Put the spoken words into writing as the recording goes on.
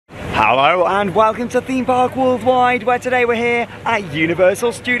Hello and welcome to Theme Park Worldwide, where today we're here at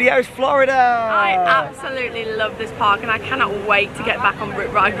Universal Studios Florida. I absolutely love this park and I cannot wait to get back on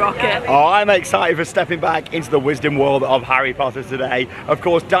Rip Ride Rockit. Oh, I'm excited for stepping back into the wisdom world of Harry Potter today. Of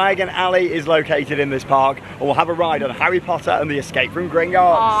course, Diagon Alley is located in this park, and we'll have a ride on Harry Potter and the Escape from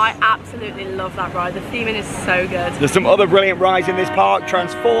Gringotts. Oh, I absolutely love that ride. The theming is so good. There's some other brilliant rides in this park,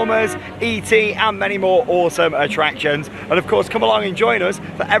 Transformers, E.T. and many more awesome attractions. And of course, come along and join us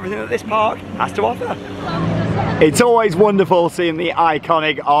for everything that this park has to offer. It's always wonderful seeing the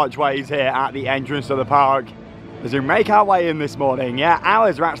iconic archways here at the entrance of the park as we make our way in this morning. Yeah,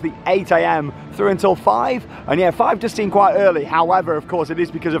 hours are actually 8 AM through until 5, and yeah, 5 does seem quite early. However, of course, it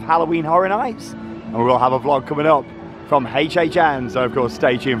is because of Halloween Horror Nights, and we'll have a vlog coming up from HHN, so of course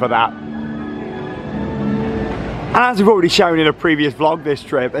stay tuned for that. And as we've already shown in a previous vlog this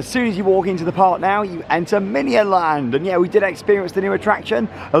trip, as soon as you walk into the park now, you enter Minion Land. And yeah, we did experience the new attraction,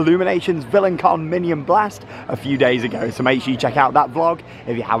 Illumination's Villain Con Minion Blast, a few days ago. So make sure you check out that vlog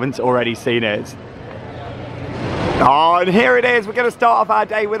if you haven't already seen it. Oh, and here it is. We're going to start off our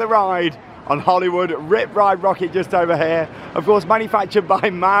day with a ride on Hollywood Rip Ride Rockit just over here. Of course, manufactured by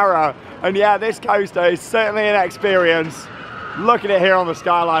Mara. And yeah, this coaster is certainly an experience. Look at it here on the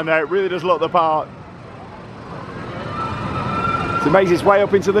skyline there. It really does look the part. So it makes its way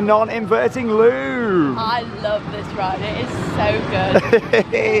up into the non-inverting loop. I love this ride, it is so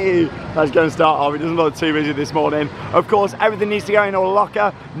good. That's going to start off. It doesn't look too busy this morning. Of course, everything needs to go in a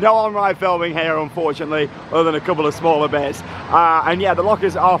locker. No on-ride filming here, unfortunately, other than a couple of smaller bits. And yeah, the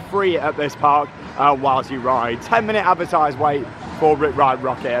lockers are free at this park whilst you ride. 10-minute advertised wait for Rip Ride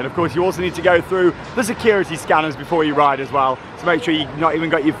Rockit. And of course, you also need to go through the security scanners before you ride as well, to make sure you've not even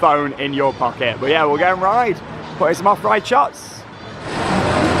got your phone in your pocket. But yeah, we'll go and ride. Put in some off-ride shots.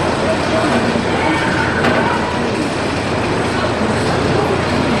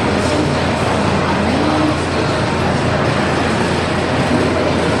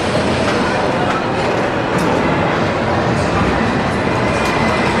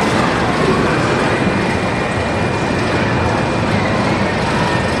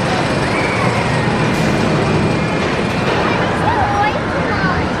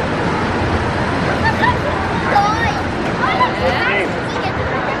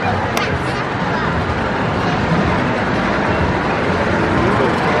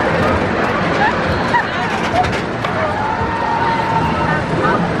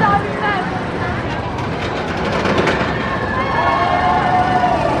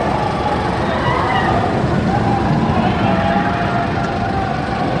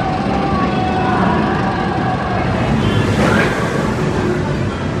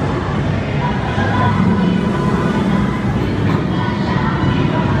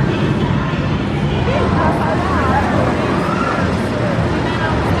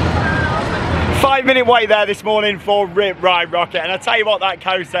 5-minute wait there this morning for Rip Ride Rockit, and I tell you what, that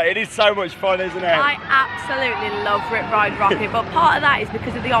coaster, it is so much fun, isn't it? I absolutely love Rip Ride Rockit, but part of that is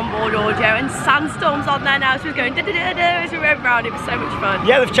because of the onboard audio, and Sandstorm's on there now, so it's going da-da-da-da as we went round. It was so much fun.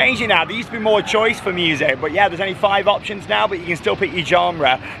 Yeah, they've changed it now. There used to be more choice for music, but yeah, there's only 5 options now, but you can still pick your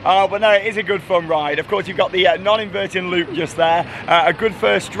genre. But no, it is a good fun ride. Of course, you've got the non-inverting loop just there, a good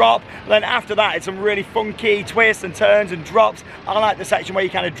first drop. Then after that, it's some really funky twists and turns and drops. I like the section where you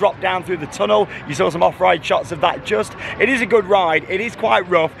kind of drop down through the tunnel. You saw some off-ride shots of that just. It is a good ride. It is quite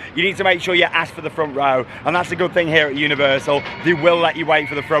rough. You need to make sure you ask for the front row, and that's the good thing here at Universal. They will let you wait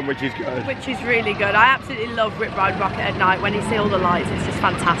for the front, which is good. Which is really good. I absolutely love Rip Ride Rockit at night when you see all the lights. It's just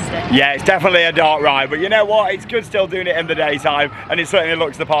fantastic. Yeah, it's definitely a dark ride, but you know what? It's good still doing it in the daytime, and it certainly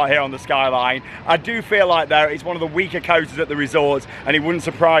looks the part here on the skyline. I do feel like though it's one of the weaker coasters at the resorts, and it wouldn't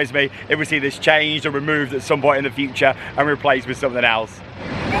surprise me if we see this changed or removed at some point in the future and replaced with something else.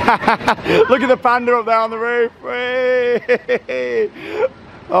 Look at the panda up there on the roof.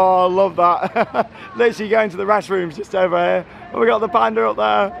 Oh, I love that. Literally going to the restrooms just over here. And we got the panda up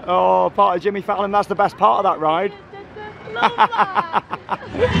there. Oh, part of Jimmy Fallon. That's the best part of that ride. Love that.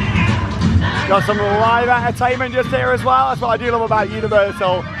 Got some live entertainment just here as well. That's what I do love about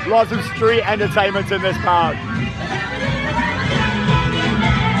Universal. Lots of street entertainment in this park.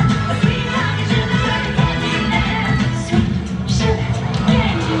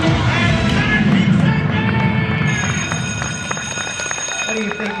 What do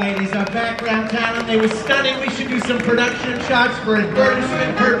you think, ladies? Our background talent, they were stunning. We should do some production shots for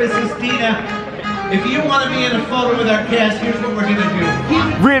advertisement purposes. Dina, if you want to be in a photo with our cast, here's what we're going to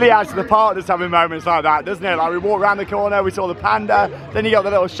do. Really adds to the park just having moments like that, doesn't it? Like we walked around the corner, we saw the panda, then you got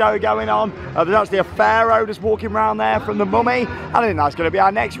the little show going on. There's actually a pharaoh just walking around there from the Mummy. I think that's going to be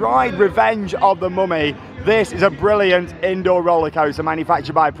our next ride, Revenge of the Mummy. this is a brilliant indoor roller coaster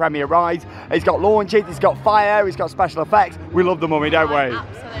manufactured by Premier Rides. It's got launches, it's got fire, it's got special effects. We love the Mummy, don't we?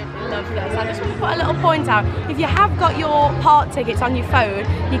 Absolutely love this. I just want to put a little point out. If you have got your park tickets on your phone,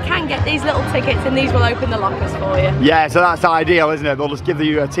 you can get these little tickets and these will open the lockers for you. Yeah, so that's ideal, isn't it? They'll just give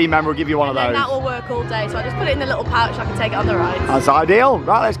you a team member, will give you one of those. And that will work all day, so I just put it in a little pouch so I can take it on the ride. That's ideal.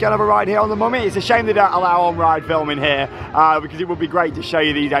 Right, let's go and have a ride here on the Mummy. It's a shame they don't allow on-ride filming here because it would be great to show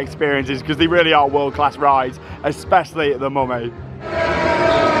you these experiences because they really are world-class rides, especially at the Mummy.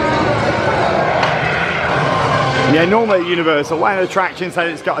 Yeah, normally at Universal, when an attraction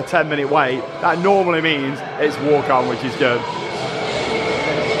says it's got a 10-minute wait, that normally means it's walk-on, which is good.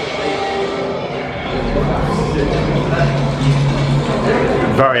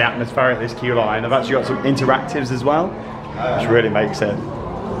 Very atmospheric, this queue line. I've actually got some interactives as well, which really makes it.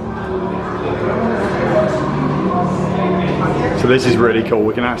 So this is really cool.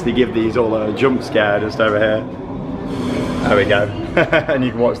 We can actually give these all a jump scare just over here. There we go. And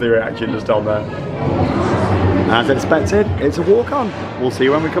you can watch the reaction just on there. As expected, it's a walk-on. We'll see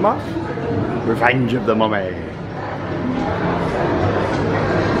you when we come off. Revenge of the Mummy.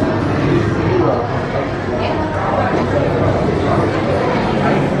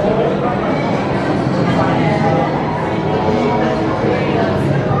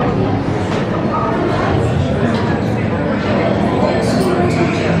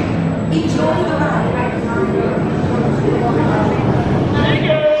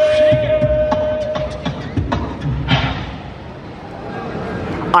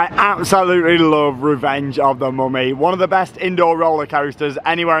 I absolutely love Revenge of the Mummy. One of the best indoor roller coasters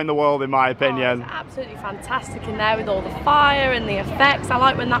anywhere in the world, in my opinion. Oh, it's absolutely fantastic in there with all the fire and the effects. I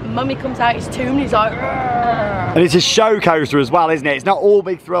like when that mummy comes out his tomb and he's like, "Rrr." And it's a show coaster as well, isn't it? It's not all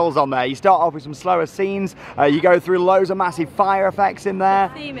big thrills on there. You start off with some slower scenes. You go through loads of massive fire effects in there.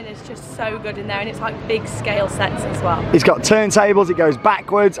 The theming is just so good in there, and it's like big scale sets as well. It's got turntables, it goes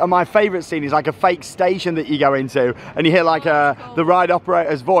backwards, and my favourite scene is like a fake station that you go into, and you hear like the ride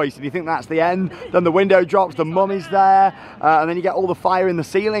operator's voice, and you think that's the end. Then the window drops, the mummy's there, and then you get all the fire in the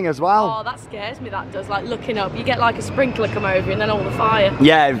ceiling as well. Oh, that scares me, that does. Like looking up, you get like a sprinkler come over you and then all the fire.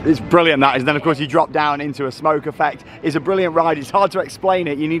 Yeah, it's brilliant that is. And then of course you drop down into a smoke effect. It's a brilliant ride. It's hard to explain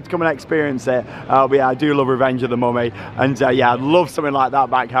it. You need to come and experience it. But yeah, I do love Revenge of the Mummy. And yeah, I'd love something like that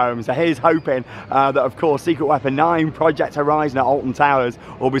back home. So here's hoping that of course Secret Weapon 9, Project Horizon at Alton Towers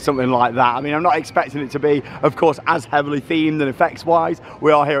will be something like that. I mean, I'm not expecting it to be, of course, as heavily themed and effects wise.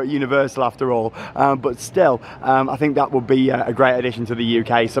 We are here at Universal after all. But still, I think that would be a great addition to the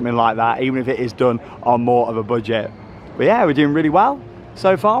UK, something like that, even if it is done on more of a budget. But yeah, we're doing really well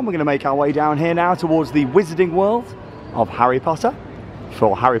so far. We're going to make our way down here now towards the Wizarding World of Harry Potter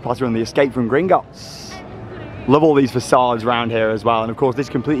for Harry Potter and the Escape from Gringotts. Love all these facades around here as well, and of course this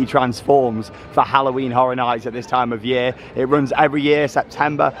completely transforms for Halloween Horror Nights at this time of year. It runs every year,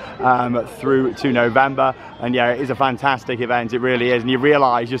 September through to November, and yeah, it is a fantastic event, it really is, and you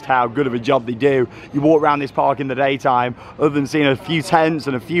realise just how good of a job they do. You walk around this park in the daytime, other than seeing a few tents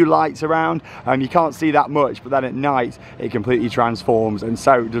and a few lights around, you can't see that much, but then at night it completely transforms, and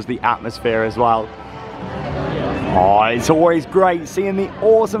so does the atmosphere as well. Oh, it's always great seeing the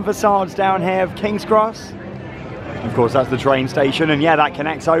awesome facades down here of King's Cross. Of course, that's the train station, and yeah, that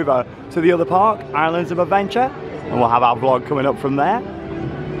connects over to the other park, Islands of Adventure, and we'll have our vlog coming up from there.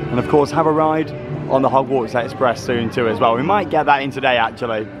 And of course, have a ride on the Hogwarts Express soon too as well. We might get that in today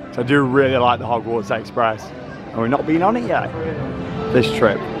actually, so I do really like the Hogwarts Express, and we've not been on it yet this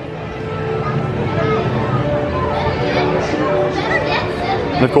trip.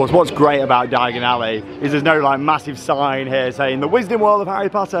 And of course, what's great about Diagon Alley is there's no like massive sign here saying the Wizarding World of Harry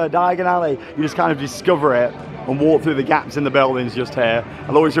Potter, Diagon Alley. You just kind of discover it and walk through the gaps in the buildings just here.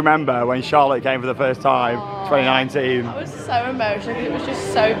 I'll always remember when Charlotte came for the first time, 2019. That was so emotional, it was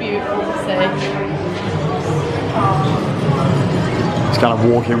just so beautiful to see. Just kind of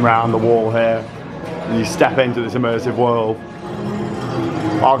walking around the wall here, and you step into this immersive world.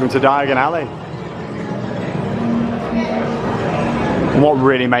 Welcome to Diagon Alley. And what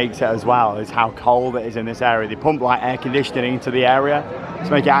really makes it as well is how cold it is in this area. They pump like air conditioning into the area to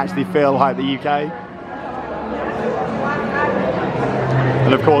make it actually feel like the UK.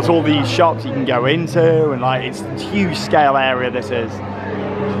 And of course all these shops you can go into, and like it's a huge scale area this is.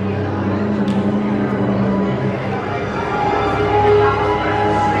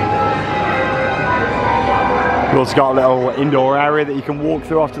 We've also got a little indoor area that you can walk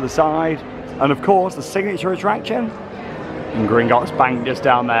through off to the side. And of course the signature attraction, and Gringotts Bank just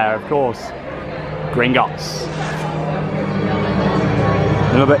down there, of course. Gringotts.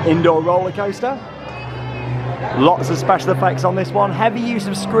 Another indoor roller coaster. Lots of special effects on this one. Heavy use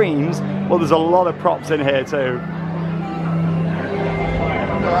of screens. Well, there's a lot of props in here too.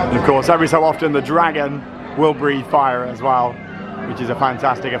 And of course, every so often the dragon will breathe fire as well, which is a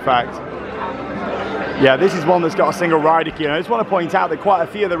fantastic effect. Yeah, this is one that's got a single rider queue. And I just want to point out that quite a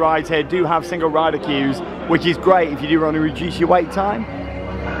few of the rides here do have single rider queues, which is great if you do want to reduce your wait time.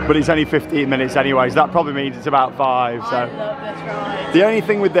 But it's only 15 minutes anyway, so that probably means it's about 5. So. I love this ride. The only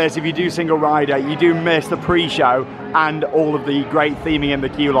thing with this, if you do single rider, you do miss the pre-show and all of the great theming in the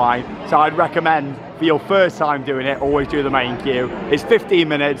queue line. So I'd recommend for your first time doing it, always do the main queue. It's 15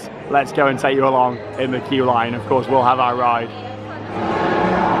 minutes. Let's go and take you along in the queue line. Of course, we'll have our ride.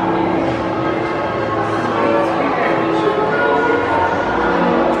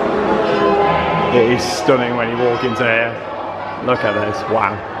 It is stunning when you walk into here. Look at this,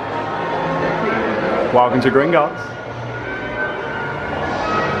 wow. Welcome to Gringotts.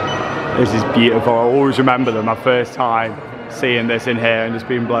 This is beautiful. I always remember my first time seeing this in here and just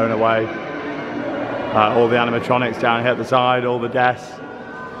being blown away. All the animatronics down here at the side, all the desks.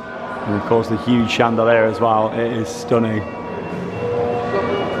 And of course the huge chandelier as well. It is stunning.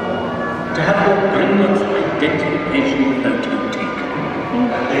 To have your Gringotts identification photo taken.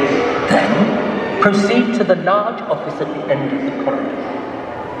 Then, proceed to the large office at the end of the corridor,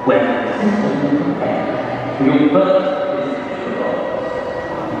 where your birth is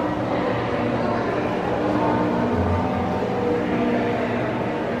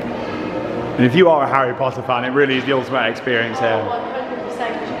And if you are a Harry Potter fan, it really is the ultimate experience here. 100%,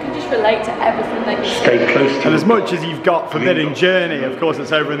 because you can just relate to everything that you see. stay close to And as much as you've got Forbidden Journey, of course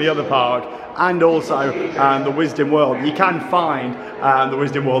it's over in the other park, and also the Wisdom World, you can find the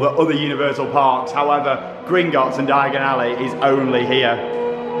Wisdom World at other Universal parks. However, Gringotts and Diagon Alley is only here.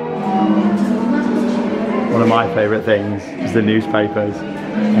 One of my favourite things is the newspapers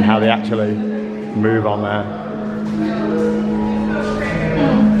and how they actually move on there.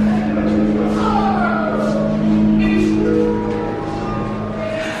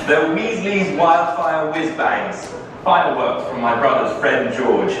 The Weasley's Wildfire Whiz-Bangs. Fireworks from my brothers Fred and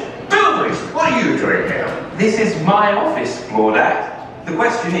George. Bilberys, what are you doing here? This is my office, Claudette. The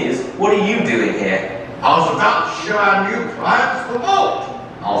question is, what are you doing here? I was about to show our new clients the vault.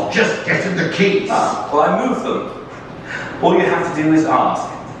 I was just getting the keys. Well, I moved them. All you have to do is ask.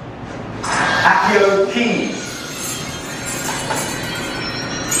 Accio keys.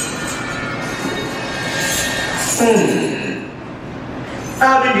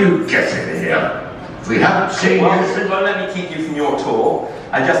 How did you get in here? We haven't seen Well, you it since... won't let me keep you from your tour.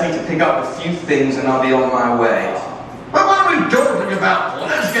 I just need to pick up a few things and I'll be on my way. Well, what are we dawdling about? Well,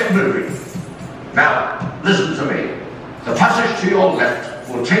 let's get moving. Now, listen to me. The passage to your left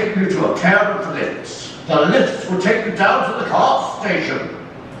will take you to a pair of lifts. The lifts will take you down to the cart station.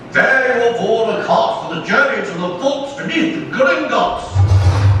 There you will board a cart for the journey to the vaults beneath the Gringotts.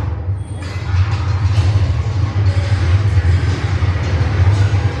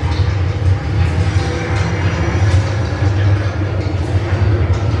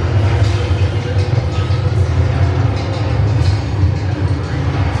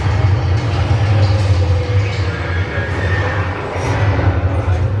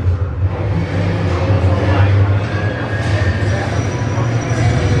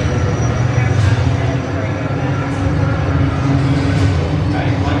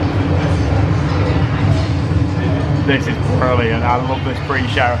 This is brilliant. I love this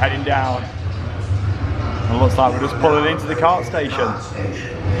pre-show heading down. It looks like we're just pulling into the cart station.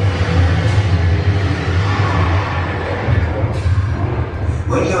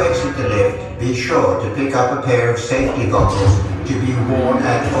 When you exit the lift, be sure to pick up a pair of safety goggles to be worn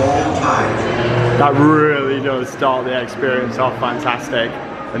at all times. That really does start the experience off fantastic.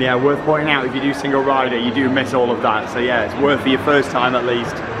 And yeah, worth pointing out, if you do single rider, you do miss all of that. So yeah, it's worth for your first time at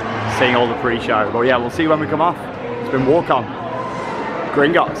least seeing all the pre-show. But yeah, we'll see when we come off. It's been Walk On,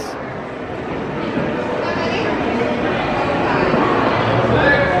 Gringotts.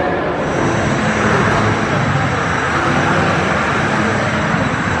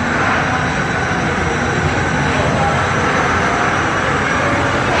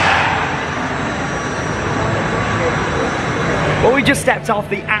 Well, we just stepped off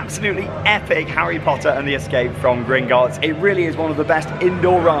the absolutely epic Harry Potter and the Escape from Gringotts. It really is one of the best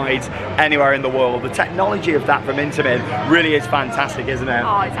indoor rides anywhere in the world. The technology of that from Intamin really is fantastic, isn't it?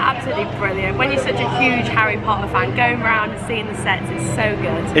 Oh, it's absolutely brilliant. When you're such a huge Harry Potter fan, going around and seeing the sets is so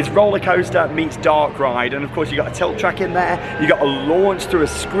good. It's roller coaster meets dark ride, and of course you've got a tilt track in there, you've got a launch through a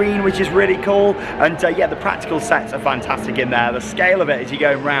screen, which is really cool, and yeah, the practical sets are fantastic in there. The scale of it as you're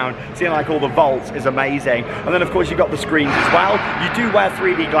going around, seeing like all the vaults is amazing, and then of course you've got the screens as well, You do wear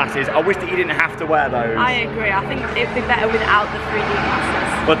 3D glasses. I wish that you didn't have to wear those. I agree. I think it'd be better without the 3D glasses.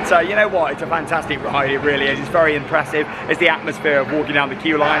 But you know what? It's a fantastic ride. It really is. It's very impressive. It's the atmosphere of walking down the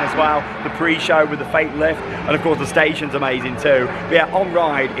queue line as well. The pre-show with the fake lift, and of course the station's amazing too. But yeah, on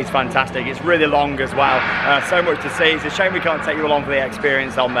ride it's fantastic. It's really long as well. So much to see. It's a shame we can't take you along for the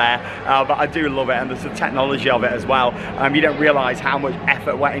experience on there. But I do love it, and there's the technology of it as well. You don't realise how much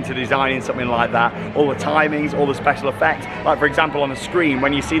effort went into designing something like that. All the timings, all the special effects. Like for example, on the screen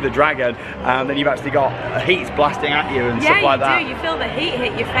when you see the dragon, then you've actually got heat blasting at you and stuff like that. Yeah, you do. You feel the heat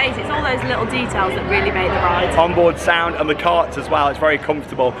hit your face. It's all those little details that really make the ride. Onboard sound and the carts as well. It's very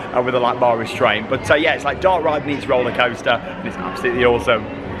comfortable with a lap bar restraint. But yeah, it's like dark ride meets roller coaster, and it's absolutely awesome.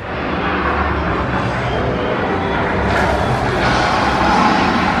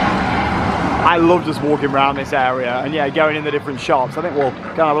 I love just walking around this area and yeah, going in the different shops. I think we'll go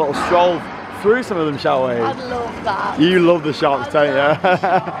and have a little stroll through some of them, shall we? I'd love that. You love the shops, don't you?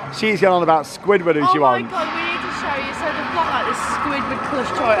 She's going on about Squidward who she wants. Oh my god, we need to show you. So they've got like this Squidward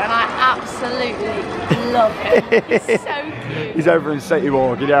plush toy and I absolutely love it. It's so cute. He's over in City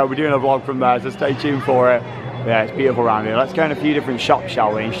Walk, you know, we're doing a vlog from there, so stay tuned for it. Yeah, it's beautiful around here. Let's go in a few different shops,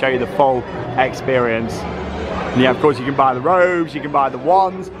 shall we, and show you the full experience. And yeah, of course you can buy the robes, you can buy the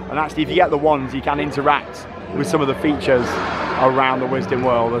wands, and actually if you get the wands you can interact with some of the features around the Wisdom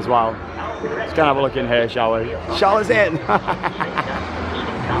World as well. Let's go and have a look in here, shall we? Charlotte's in!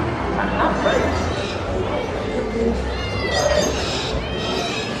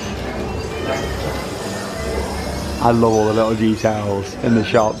 I love all the little details in the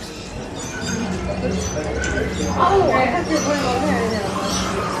shops.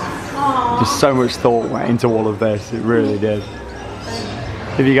 Just so much thought went into all of this, it really did.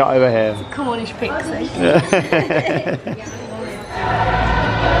 What have you got over here? Come on, it's Pixie.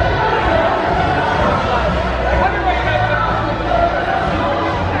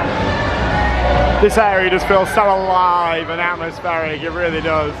 This area just feels so alive and atmospheric, it really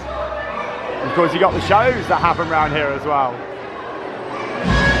does. Of course, you got the shows that happen around here as well.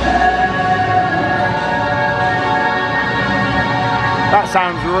 That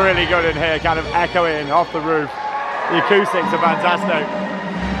sounds really good in here, kind of echoing off the roof. The acoustics are fantastic.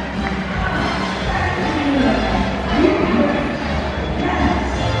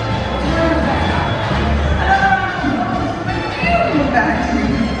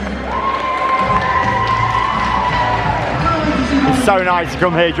 It's so nice to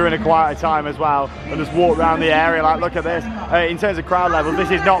come here during a quieter time as well and just walk around the area. Like, look at this. In terms of crowd levels, this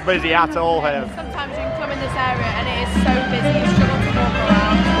is not busy at all here. Sometimes you can come in this area and it is so busy you struggle to walk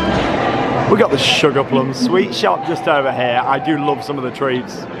around. We got the Sugar Plum Sweet Shop just over here. I do love some of the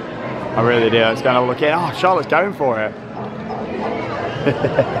treats. I really do. Let's go and have a look in. Oh, Charlotte's going for it.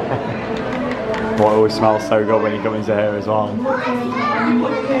 Boy, it always smells so good when you come into here as well.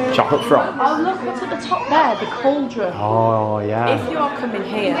 Chocolate frogs. Oh look, what's at the top there? The cauldron. Oh yeah. If you are coming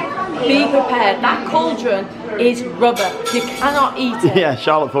here, be prepared. That cauldron is rubber. You cannot eat it. Yeah,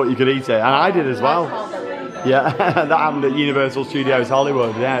 Charlotte thought you could eat it, and I did as well. I can't believe it. Yeah, that happened at Universal Studios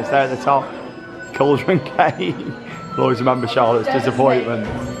Hollywood. Yeah, it's there at the top. Cauldron cake. I'll always remember Charlotte's disappointment.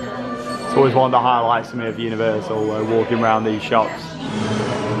 It's always one of the highlights for me of Universal, walking around these shops.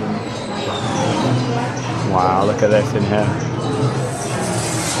 Wow, look at this in here.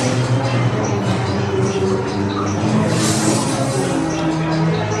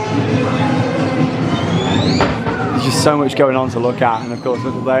 There's just so much going on to look at, and of course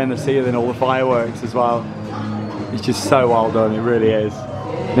look there in the ceiling, all the fireworks as well. It's just so well done, it really is.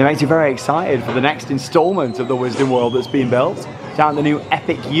 And it makes you very excited for the next instalment of the Wisdom World that's being built down at the new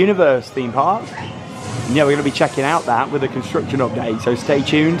Epic Universe theme park. And yeah, we're going to be checking out that with a construction update, so stay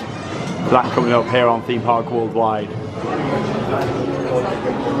tuned for that coming up here on Theme Park Worldwide. You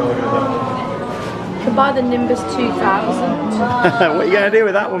can buy the Nimbus 2000. What are you going to do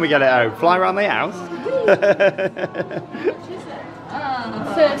with that when we get it home? Fly around the house?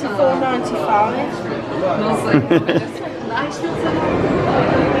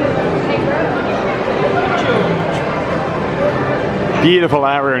 Beautiful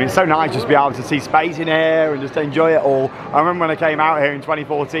area, and it's so nice just to be able to see space in here and just enjoy it all. I remember when I came out here in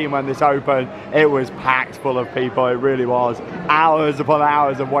 2014 when this opened, it was packed full of people, it really was. Hours upon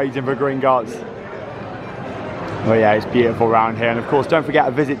hours of waiting for Gringotts. Oh yeah, it's beautiful around here, and of course don't forget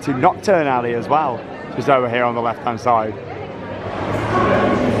a visit to Diagon Alley as well, just over here on the left hand side.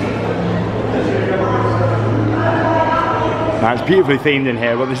 Now it's beautifully themed in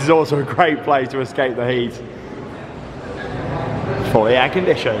here, but this is also a great place to escape the heat. Fully air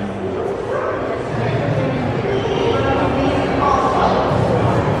conditioned.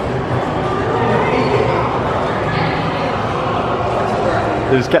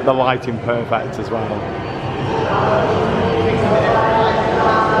 They just get the lighting perfect as well.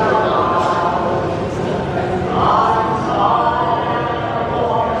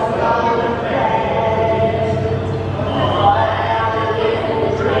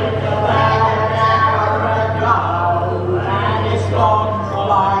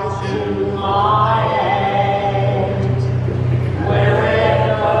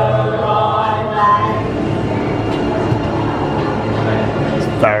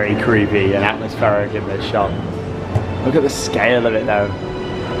 Very creepy and atmospheric in this shot. Look at the scale of it though.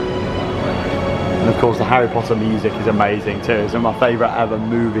 And of course the Harry Potter music is amazing too. It's one of my favourite ever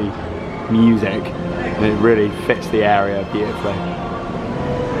movie music. And it really fits the area beautifully.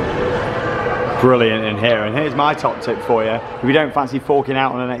 Brilliant in here. And here's my top tip for you. If you don't fancy forking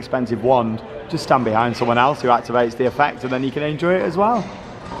out on an expensive wand, just stand behind someone else who activates the effect and then you can enjoy it as well.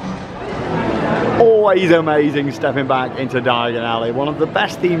 Always amazing stepping back into Diagon Alley, one of the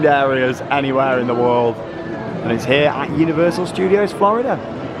best themed areas anywhere in the world. And it's here at Universal Studios Florida.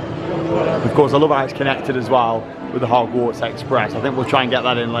 Of course, I love how it's connected as well with the Hogwarts Express. I think we'll try and get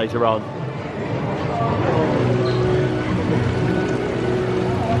that in later on.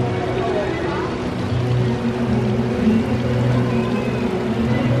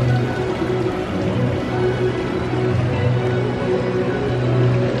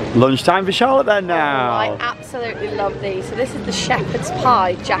 Lunchtime for Charlotte then now. I absolutely love these. So this is the shepherd's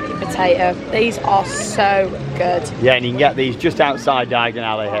pie jacket potato. These are so good. Yeah, and you can get these just outside Diagon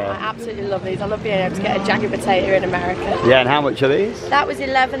Alley here. I absolutely love these. I love being able to get a jacket potato in America. Yeah, and how much are these? That was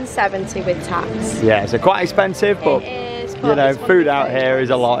 $11.70 with tax. Yeah, so quite expensive, but it is, you know, food out here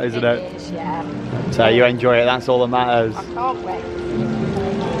is a lot, isn't it? It is, yeah. So you enjoy it, that's all that matters. I can't wait.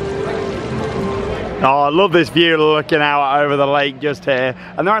 Oh, I love this view looking out over the lake just here.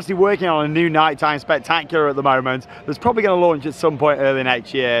 And they're actually working on a new nighttime spectacular at the moment that's probably going to launch at some point early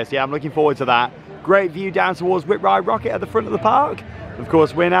next year. So yeah, I'm looking forward to that. Great view down towards Rip Ride Rockit at the front of the park. Of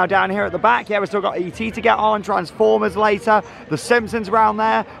course, we're now down here at the back. Yeah, we've still got E.T. to get on, Transformers later, The Simpsons around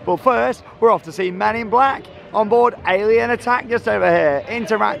there. But first, we're off to see Men in Black on board Alien Attack just over here.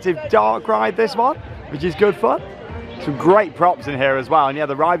 Interactive dark ride this one, which is good fun. Some great props in here as well. And yeah,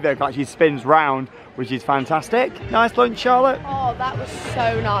 the ride vehicle actually spins round, which is fantastic. Nice lunch, Charlotte. Oh, that was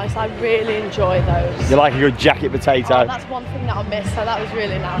so nice. I really enjoy those. You like a good jacket potato? Oh, that's one thing that I missed, so that was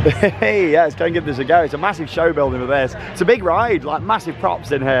really nice. Hey, yeah, let's go and give this a go. It's a massive show building with this. It's a big ride, like massive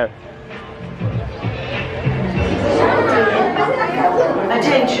props in here.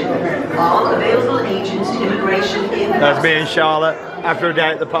 Attention, all available agents to immigration in... That's me and Charlotte after a day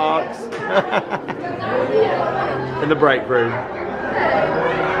at the parks. In the break room.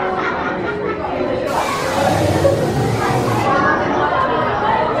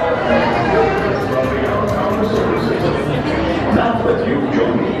 Now that you've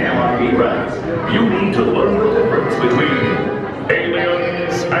joined the MIB ranks, you need to learn the difference between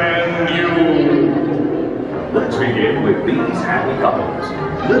aliens and you. Let's begin with these happy couples.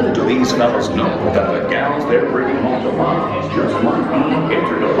 Little do these fellas know that the gals they're bringing home to Mars just might be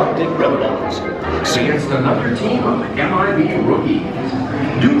intergalactic criminals. See, it's another team of MIB rookies.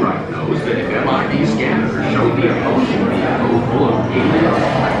 Do right knows that if MIB scanners show the opposing vehicle full of aliens,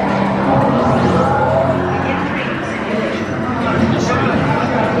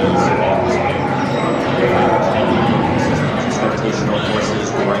 Gravitational forces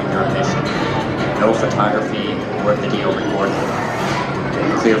thwarting your mission. No photography or video recording.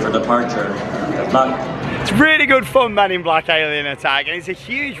 Clear for departure. Good luck. It's really good fun, Men in Black Alien Attack, and it's a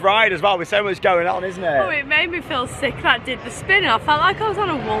huge ride as well with so much going on, isn't it? Oh, it made me feel sick that did the spin. I felt like I was on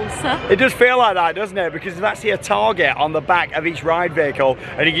a waltzer. It does feel like that, doesn't it? Because there's actually a target on the back of each ride vehicle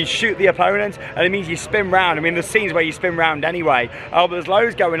and you can shoot the opponent, and it means you spin round. I mean, there's scenes where you spin round anyway. But there's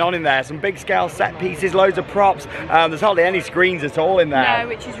loads going on in there, some big scale set pieces, loads of props. There's hardly any screens at all in there. No,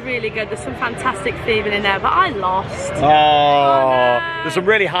 which is really good. There's some fantastic theming in there, but I lost. Oh, no. There's some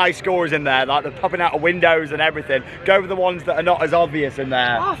really high scores in there, like they're popping out of windows and everything. Go for the ones that are not as obvious in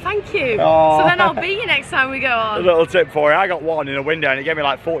there. Oh, thank you. Oh. So then I'll beat you next time we go on. A little tip for you, I got one in a window and it gave me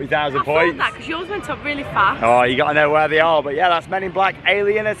like 40,000 points. I thought that because yours went up really fast. Oh, you got to know where they are. But yeah, that's Men in Black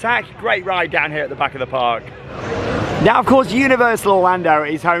Alien Attack. Great ride down here at the back of the park. Now, of course, Universal Orlando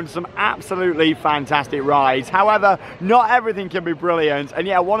is home to some absolutely fantastic rides. However, not everything can be brilliant. And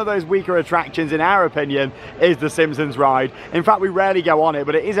yeah, one of those weaker attractions, in our opinion, is the Simpsons ride. In fact, we rarely go on it,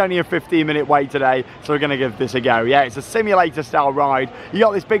 but it is only a 15-minute wait today, so we're going to give this a go. Yeah, it's a simulator-style ride. You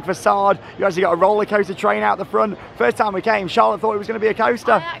got this big facade. You actually got a roller coaster train out the front. First time we came, Charlotte thought it was going to be a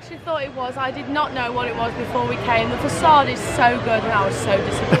coaster. I actually thought it was. I did not know what it was before we came. The facade is so good, and I was so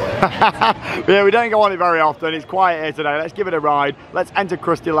disappointed. Yeah, we don't go on it very often. It's quiet here here today. Let's give it a ride. Let's enter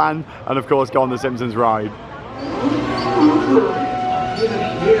Krusty Land and of course go on the Simpsons ride.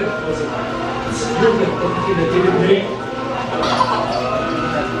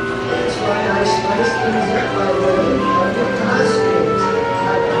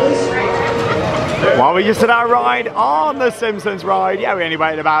 Well, we just did our ride on the Simpsons ride. Yeah, we only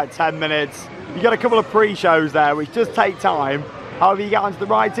waited about 10 minutes. You got a couple of pre-shows there, which does take time. However, you get onto the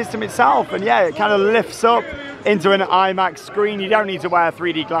ride system itself, and yeah, it kind of lifts up into an IMAX screen. You don't need to wear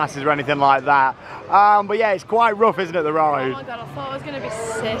 3D glasses or anything like that. But yeah, it's quite rough, isn't it, the ride? Oh my god, I thought I was going to be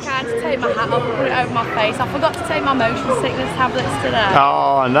sick. I had to take my hat off and put it over my face. I forgot to take my motion sickness tablets today.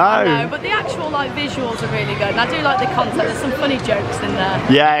 Oh no. I know, but the actual like visuals are really good, and I do like the concept. There's some funny jokes in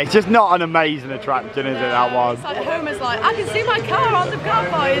there. Yeah, it's just not an amazing attraction, is it, that one? It's like Homer's like, I can see my car on the car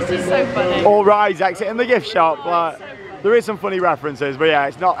boy. It's just so funny. All rides exit in the gift shop. Like, there is some funny references, but yeah,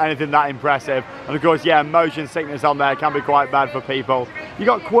 it's not anything that impressive. And of course, yeah, motion sickness on there can be quite bad for people. You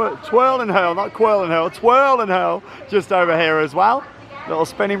got Twirl and Hurl, not Quirl and Hurl, Twirl and Hurl just over here as well. Little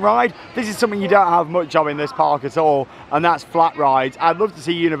spinning ride. This is something you don't have much of in this park at all, and that's flat rides. I'd love to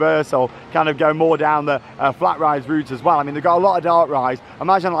see Universal kind of go more down the flat rides route as well. I mean, they've got a lot of dark rides.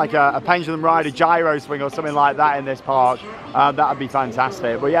 Imagine like a pendulum ride, a gyro swing or something like that in this park. That would be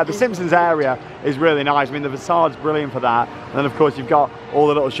fantastic. But yeah, the Simpsons area is really nice. I mean, the facade's brilliant for that. And then of course you've got all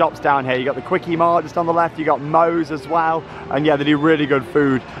the little shops down here. You've got the Quickie Mart just on the left. You've got Moe's as well. And yeah, they do really good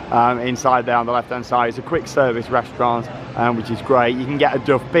food inside there on the left-hand side. It's a quick service restaurant, which is great. You can get a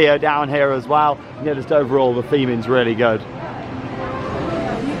Duff beer down here as well. And yeah, just overall the theming's really good.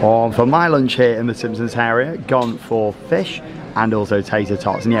 For my lunch here in the Simpsons area, gone for fish and also tater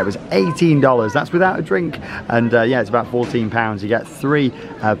tots, and yeah, it was $18. That's without a drink, and yeah, it's about £14. You get 3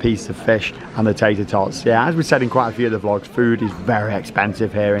 pieces of fish and the tater tots. Yeah, as we said in quite a few of the vlogs, food is very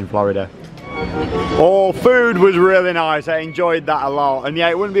expensive here in Florida. Food was really nice. I enjoyed that a lot, and yeah,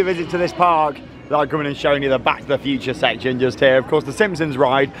 it wouldn't be a visit to this park without coming and showing you the Back to the Future section just here. Of course, the Simpsons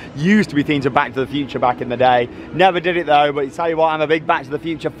ride used to be themed to Back to the Future back in the day. Never did it though, but tell you what, I'm a big Back to the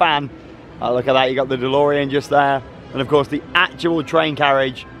Future fan. Look at that, you got the DeLorean just there. And of course the actual train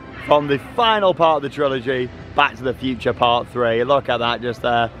carriage from the final part of the trilogy, Back to the Future Part 3. Look at that just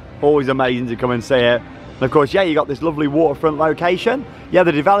there. Always amazing to come and see it. And of course, yeah, you got this lovely waterfront location. Yeah,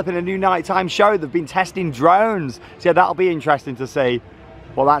 they're developing a new nighttime show. They've been testing drones. So yeah, that'll be interesting to see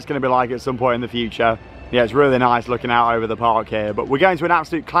what that's going to be like at some point in the future. Yeah, it's really nice looking out over the park here. But we're going to an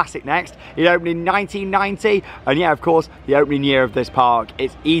absolute classic next. It opened in 1990. And yeah, of course, the opening year of this park.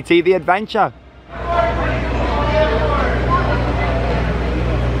 It's E.T. the Adventure.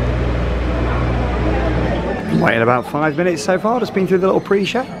 Waiting about 5 minutes so far, just been through the little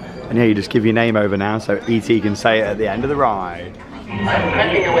pre-show. And yeah, you just give your name over now so E.T. can say it at the end of the ride.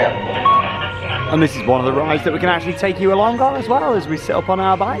 And this is one of the rides that we can actually take you along on as well as we sit up on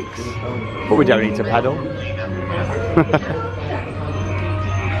our bikes. But we don't need to pedal.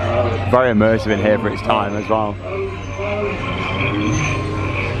 Very immersive in here for its time as well.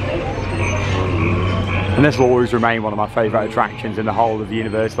 And this will always remain one of my favourite attractions in the whole of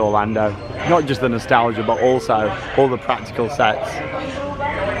Universal Orlando. Not just the nostalgia, but also all the practical sets.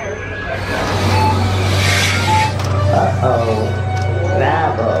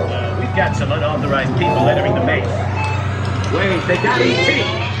 Bravo. We've got some unauthorized people entering the base. Wait, they got E.T.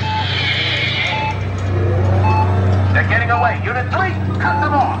 They're getting away. Unit 3, cut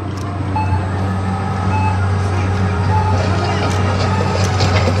them off.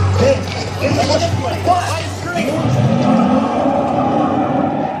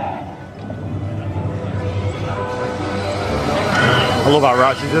 I love how we're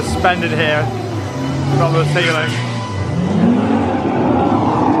actually suspended here from the ceiling.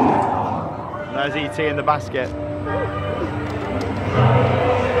 There's E.T. in the basket.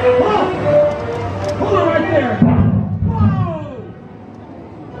 Hold on right there.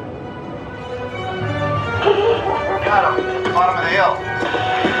 Got him. Bottom of the hill.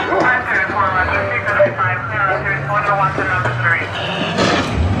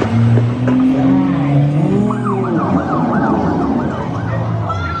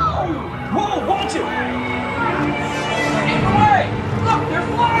 Whoa, watch it! Get away! Look, they're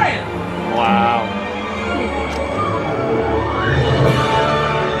flying! Wow.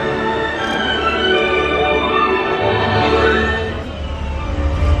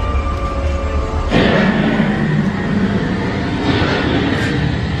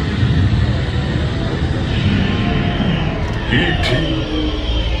 E.T.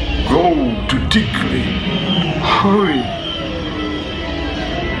 Go to Dickley. Hurry.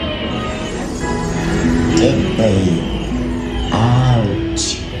 Dickly. Ouch.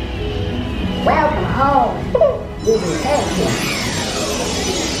 Welcome home. Welcome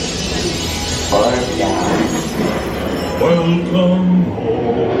home.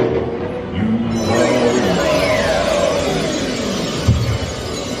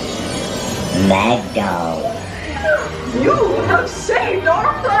 You have saved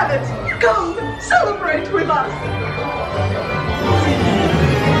our planet. Come, celebrate with us.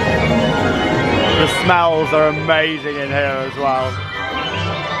 The smells are amazing in here as well.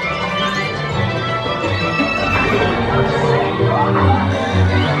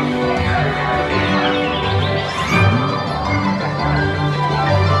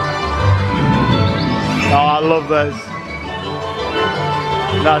 Oh, I love this.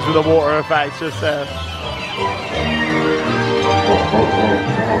 That's with the water effects just there.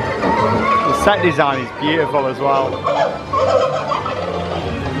 The set design is beautiful as well.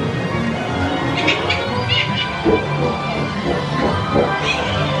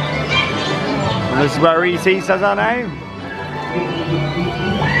 And this is where E.T. says our name.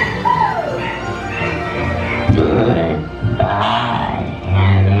 Goodbye,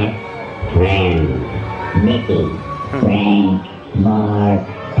 Alice, Ren, Mickey, Frank, Mark,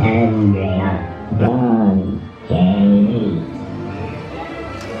 Andrea, Don, Jamie.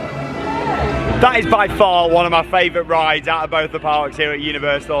 That is by far one of my favourite rides out of both the parks here at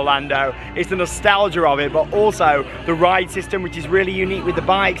Universal Orlando. It's the nostalgia of it, but also the ride system, which is really unique with the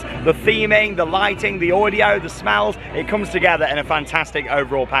bikes, the theming, the lighting, the audio, the smells. It comes together in a fantastic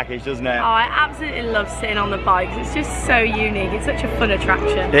overall package, doesn't it? Oh, I absolutely love sitting on the bikes. It's just so unique. It's such a fun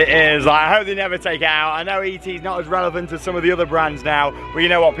attraction. It is. I hope they never take it out. I know E.T.'s not as relevant as some of the other brands now, but you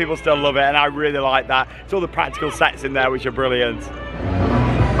know what? People still love it, and I really like that. It's all the practical sets in there, which are brilliant.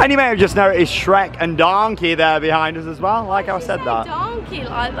 And you may have just noticed Shrek and Donkey there behind us as well, like I said that. Donkey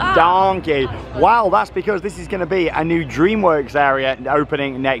like that. Donkey. Well, that's because this is going to be a new DreamWorks area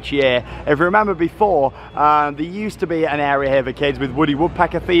opening next year. If you remember before, there used to be an area here for kids with Woody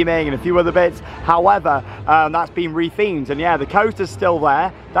Woodpecker theming and a few other bits. However, that's been rethemed, and yeah, the coaster's still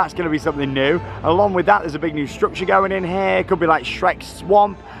there. That's going to be something new. And along with that, there's a big new structure going in here. Could be like Shrek's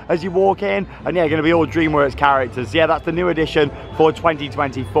Swamp as you walk in, and yeah, going to be all DreamWorks characters. Yeah, that's the new addition for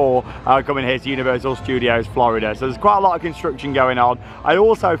 2024 coming here to Universal Studios Florida. So there's quite a lot of construction going on. I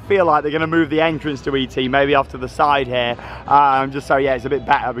also feel like they're going to move the entrance to ET maybe off to the side here, just so yeah, it's a bit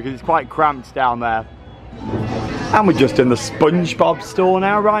better because it's quite cramped down there. And we're just in the SpongeBob store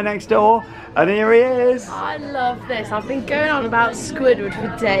now, right next door. And here he is. I love this. I've been going on about Squidward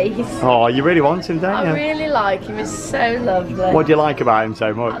for days. Oh, you really want him, don't you? I really like him. He's so lovely. What do you like about him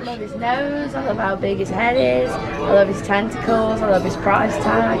so much? I love his nose. I love how big his head is. I love his tentacles. I love his price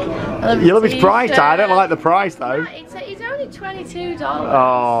tag. You love his price tag? I don't like the price though. He's only $22.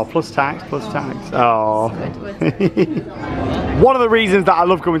 Oh, plus tax, plus tax. Oh. Squidward. One of the reasons that I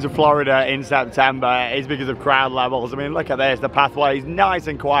love coming to Florida in September is because of crowd levels. I mean, look at this. The pathway is nice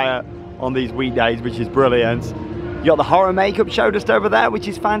and quiet on these weekdays, which is brilliant. You got the horror makeup show just over there, which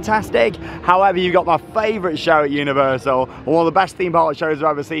is fantastic. However, you got my favourite show at Universal, one of the best theme park shows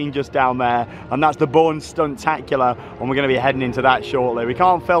I've ever seen just down there, and that's the Born Stuntacular, and we're going to be heading into that shortly. We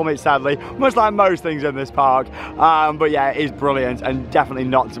can't film it, sadly, much like most things in this park, but yeah, it is brilliant and definitely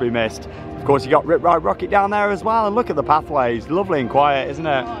not to be missed. Of course, you got Rip Ride Rockit down there as well, and look at the pathways, lovely and quiet, isn't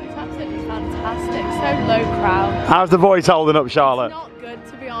it? Oh, it's absolutely fantastic. So low crowd. How's the voice holding up, Charlotte? It's not good,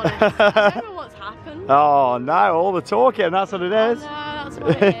 to be honest. I don't know what's happened. Oh no, all the talking, that's what it is. Oh, no, that's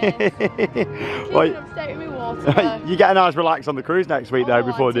what it is. Well, upstate with me water. you get a nice relax on the cruise next week though,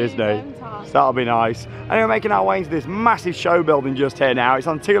 before Disney. So that'll be nice. And we're making our way into this massive show building just here now. It's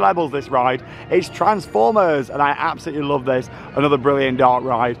on 2 levels, this ride. It's Transformers, and I absolutely love this. Another brilliant dark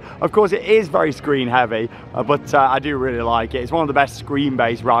ride. Of course, it is very screen heavy, but I do really like it. It's one of the best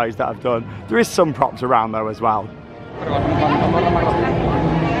screen-based rides that I've done. There is some props around though as well. You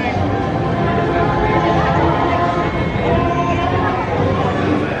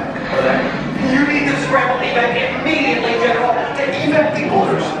need to scramble the event immediately, General. Take event the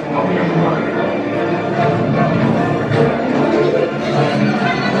orders.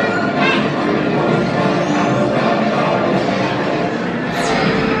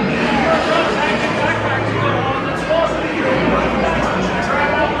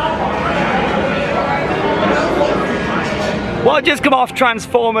 Well, I've just come off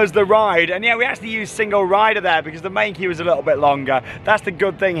Transformers the ride, and yeah, we actually used single rider there because the main queue was a little bit longer. That's the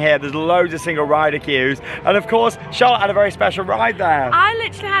good thing here, there's loads of single rider queues. And of course, Charlotte had a very special ride there. I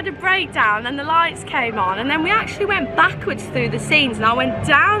literally had a breakdown and the lights came on, and then we actually went backwards through the scenes, and I went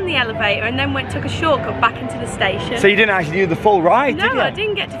down the elevator and then took a shortcut back into the station. So you didn't actually do the full ride, did you? No, I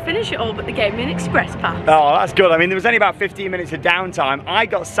didn't get to finish it all, but they gave me an express pass. Oh, that's good. I mean, there was only about 15 minutes of downtime. I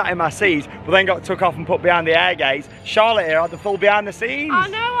got sat in my seat, but then got took off and put behind the air gates. Charlotte here had the full behind the scenes. I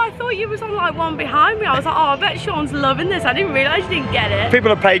know, I thought you was on like one behind me. I was like, oh, I bet Sean's loving this. I didn't realise you didn't get it. People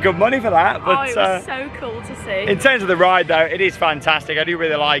have paid good money for that. But, oh, it was so cool to see. In terms of the ride though, it is fantastic. I do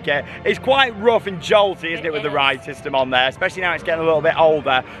really like it. It's quite rough and jolty, isn't it, with the ride system on there, especially now it's getting a little bit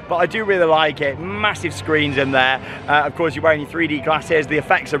older. But I do really like it. Massive screens in there. Of course, you're wearing your 3D glasses. The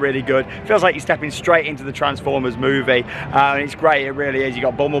effects are really good. Feels like you're stepping straight into the Transformers movie. And it's great, it really is. You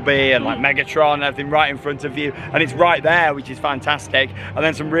got Bumblebee and like Megatron and everything right in front of you. And it's right there, which is fantastic. And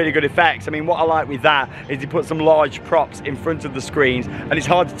then some really good effects. I mean, what I like with that is he put some large props in front of the screens, and it's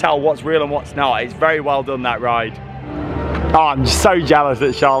hard to tell what's real and what's not. It's very well done, that ride. Oh, I'm so jealous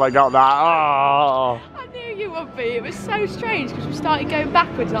that Charlotte got that. Oh. I knew you would be. It was so strange because we started going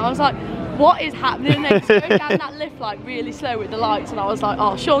backwards and I was like, what is happening? And then it's going down that lift like really slow with the lights, and I was like,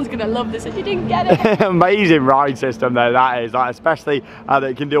 oh, Sean's gonna love this, and you didn't get it. Amazing ride system though, that is, like, especially that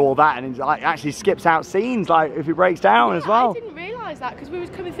it can do all that, and it like actually skips out scenes like if it breaks down as well. I didn't realise that because we was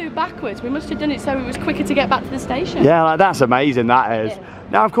coming through backwards. We must have done it so it was quicker to get back to the station. Yeah, like, that's amazing, that is. Yeah.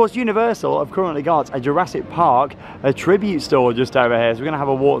 Now, of course, Universal have currently got a Jurassic Park, a tribute store just over here. So we're going to have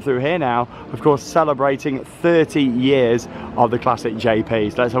a walk through here now, of course, celebrating 30 years of the classic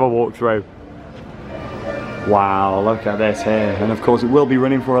JP. So let's have a walk through. Wow, look at this here. And of course, it will be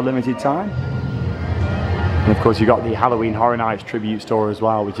running for a limited time. And of course, you've got the Halloween Horror Nights tribute store as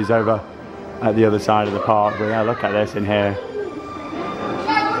well, which is over at the other side of the park. But yeah, look at this in here.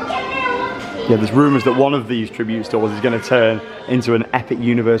 Yeah, there's rumours that one of these tribute stores is going to turn into an Epic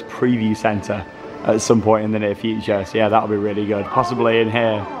Universe preview centre at some point in the near future. So yeah, that'll be really good. Possibly in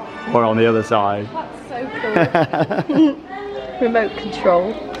here or on the other side. That's so cool. Remote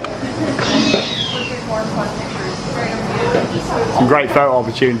control. Some great photo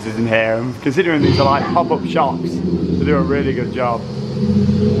opportunities in here, and considering these are like pop-up shops, they do a really good job.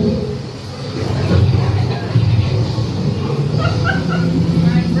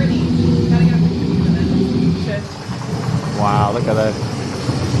 Wow, look at this.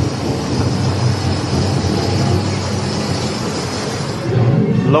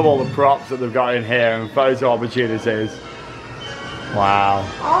 Love all the props that they've got in here and photo opportunities. Wow.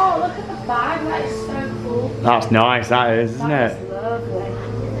 Oh, look at the bag, that is so cool. That's nice, that is, isn't it? That's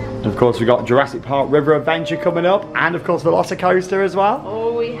lovely. And of course, we've got Jurassic Park River Adventure coming up, and of course, Velocicoaster as well.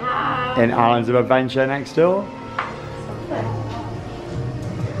 Oh, we have. In Islands of Adventure next door.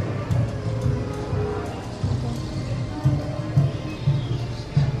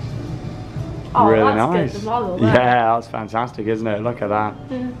 Oh, really that's nice. good, the model there. Yeah, that's fantastic, isn't it? Look at that.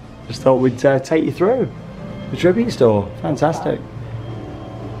 Yeah. Just thought we'd take you through the tribute store. Fantastic.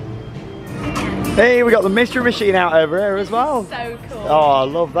 Hey, we got the mystery machine out over here as well. So cool. Oh, I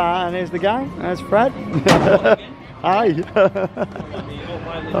love that. And here's the gang. There's Fred. Hi.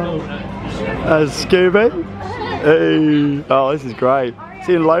 There's Scooby. Hey. Oh, this is great.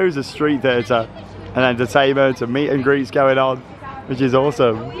 Seeing loads of street theatre and entertainment and meet and greets going on, which is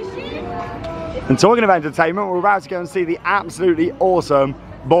awesome. And talking of entertainment, we're about to go and see the absolutely awesome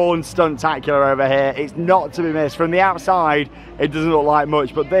Bourne Stuntacular over here. It's not to be missed. From the outside, it doesn't look like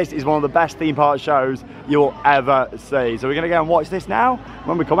much, but this is one of the best theme park shows you'll ever see. So we're going to go and watch this now.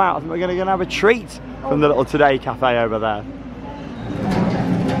 When we come out, I think we're going to go and have a treat from the little Today Cafe over there.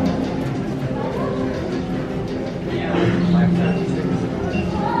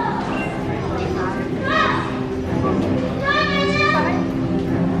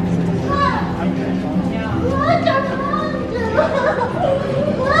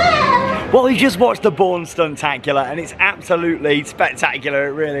 Well, we just watched the Bourne Stuntacular and it's absolutely spectacular,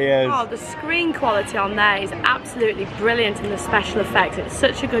 it really is. Oh, the screen quality on there is absolutely brilliant, and the special effects, it's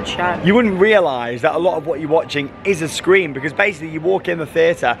such a good show. You wouldn't realise that a lot of what you're watching is a screen, because basically you walk in the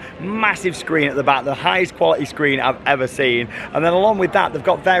theatre, massive screen at the back, the highest quality screen I've ever seen, and then along with that they've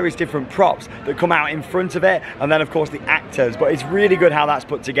got various different props that come out in front of it, and then of course the actors, but it's really good how that's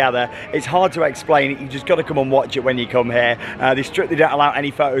put together. It's hard to explain it, you've just got to come and watch it when you come here. They strictly don't allow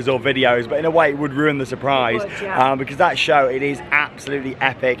any photos or videos shows, but in a way it would ruin the surprise. It would, yeah. Because that show, it is absolutely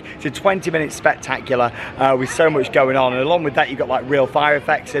epic. It's a 20-minute spectacular with so much going on, and along with that you've got like real fire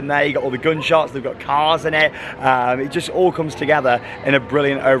effects in there, you've got all the gunshots, they've got cars in it. It just all comes together in a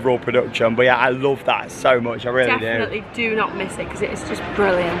brilliant overall production. But yeah, I love that so much, I really Definitely do not miss it, because it's just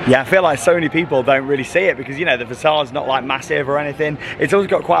brilliant. Yeah, I feel like so many people don't really see it because, you know, the facade's not like massive or anything. It's also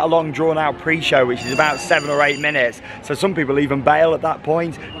got quite a long drawn out pre-show, which is about 7 or 8 minutes. So some people even bail at that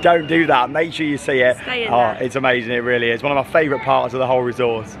point. Don't do that. Make sure you see it. Stay in there. It's amazing, it really is. One of my favourite parts of the whole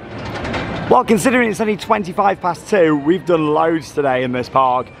resort. Well, considering it's only 2, we've done loads today in this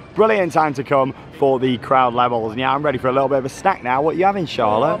park. Brilliant time to come for the crowd levels. And yeah, I'm ready for a little bit of a snack now. What are you having,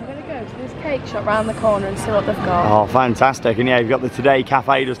 Charlotte? I'm going to go to this cake shop round the corner and see what they've got. Oh, fantastic. And yeah, you've got the Today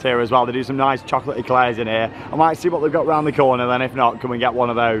Cafe just here as well. They do some nice chocolate eclairs in here. I might see what they've got round the corner, then if not, come and get one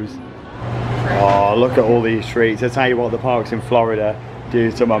of those. Oh, look at all these treats. I tell you what, the parks in Florida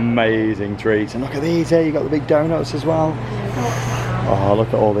do some amazing treats. And look at these here, you've got the big donuts as well. Oh, look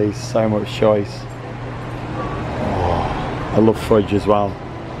at all these, so much choice. Oh, I love fudge as well.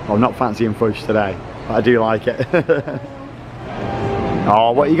 I'm not fancying fudge today, but I do like it.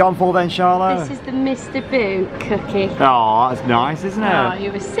 Oh, what are you going for then, Charlotte? This is the Mr. Boo cookie. Oh, that's nice, isn't it? Oh,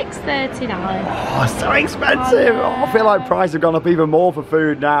 you were $6.39. Oh, so expensive. Oh, I feel like prices have gone up even more for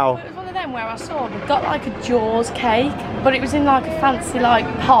food now. It was one of them where I saw they've got like a Jaws cake, but it was in like a fancy like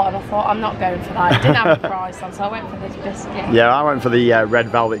pot, and I thought, I'm not going for that. It didn't have a price on, so I went for this biscuit. Yeah, I went for the red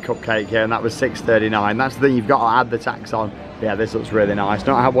velvet cupcake here, and that was $6.39. That's the thing, you've got to add the tax on. Yeah, this looks really nice.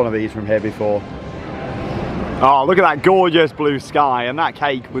 Not had one of these from here before. Oh, look at that gorgeous blue sky, and that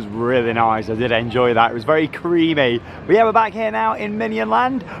cake was really nice. I did enjoy that. It was very creamy. But yeah, we're back here now in Minion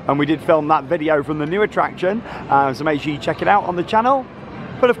Land, and we did film that video from the new attraction, so make sure you check it out on the channel.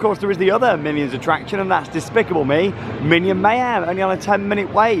 But of course there is the other Minions attraction, and that's Despicable Me Minion Mayhem, only on a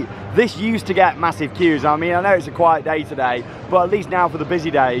 10-minute wait. This used to get massive queues. I mean, I know it's a quiet day today, but at least now for the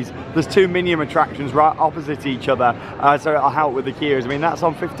busy days, there's 2 Minion attractions right opposite each other, so it'll help with the queues. I mean, that's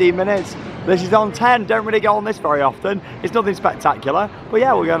on 15 minutes. This is on 10. Don't really go on this very often. It's nothing spectacular, but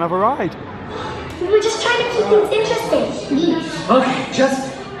yeah, we're going to have a ride. We were just trying to keep things interesting. Please. Okay,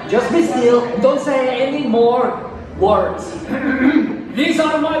 just be still. Don't say any more words. These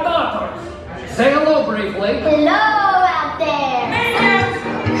are my daughters. Say hello briefly. Hello out there.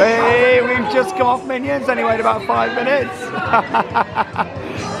 Hey, we've just come off Minions, only wait about 5 minutes.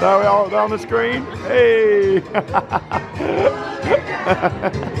 There we are, they're on the screen. Hey.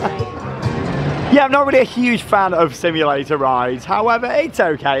 Yeah, I'm not really a huge fan of simulator rides. However, it's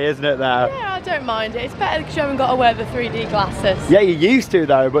okay, isn't it there? Yeah, I don't mind it. It's better because you haven't got to wear the 3D glasses. Yeah, you used to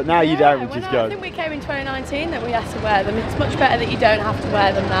though, but now you don't, which is good. I think we came in 2019 that we had to wear them. It's much better that you don't have to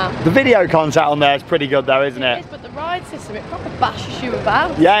wear them now. The video content on there is pretty good though, isn't it? It is, but the ride system, it probably bashes you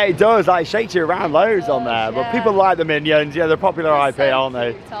about. Yeah, it does. Like, it shakes you around loads on there. But people like the Minions. Yeah, they're popular IP, aren't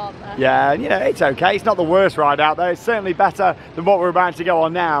they? Aren't they? Yeah, and you know, it's okay. It's not the worst ride out there. It's certainly better than what we're about to go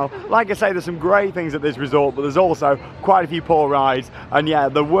on now. Like I say, there's some great things at this resort, but there's also quite a few poor rides. And yeah,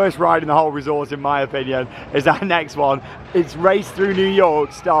 the worst ride in the whole resort, in my opinion, is our next one. It's Race Through New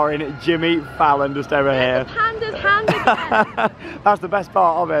York, starring Jimmy Fallon, just over here. Panda's hand again. That's the best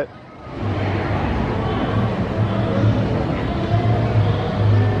part of it.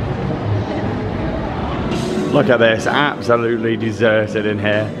 Look at this, absolutely deserted in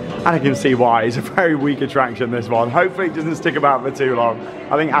here. And I can see why. It's a very weak attraction, this one. Hopefully it doesn't stick about for too long.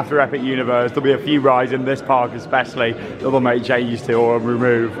 I think after Epic Universe, there'll be a few rides in this park especially that they'll make changes to or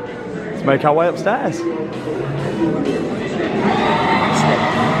remove. Let's make our way upstairs.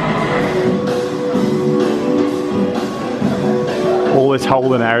 All this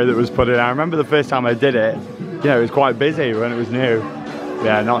holding area that was put in. I remember the first time I did it, you know, it was quite busy when it was new.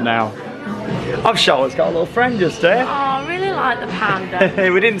 Yeah, not now. I've Charlotte's got a little friend just here. Oh, I really like the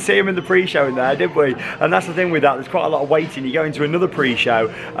panda. We didn't see him in the pre-show in there, did we? And that's the thing with that, there's quite a lot of waiting. You go into another pre-show,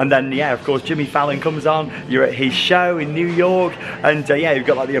 and then, yeah, of course, Jimmy Fallon comes on. You're at his show in New York, and yeah, you've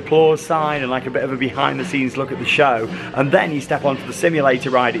got like the applause sign and like a bit of a behind-the-scenes look at the show. And then you step onto the simulator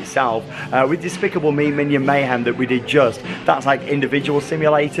ride itself. With Despicable Me Minion Mayhem that we did just, that's like individual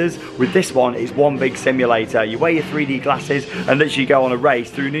simulators. With this one, it's one big simulator. You wear your 3D glasses and literally go on a race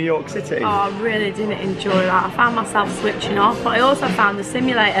through New York City. Oh, I really didn't enjoy that. I found myself switching off. off, but I also found the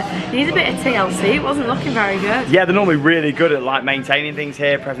simulator needs a bit of TLC. It wasn't looking very good. Yeah, they're normally really good at like maintaining things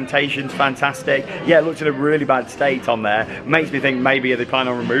here. Presentation's fantastic. Yeah, it looks in a really bad state on there. Makes me think maybe they plan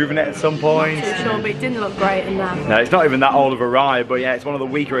on removing it at some point. Not too sure, but it didn't look great in there. No, it's not even that old of a ride, but yeah, it's one of the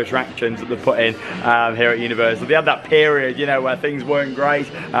weaker attractions that they've put in here at Universal. They had that period, you know, where things weren't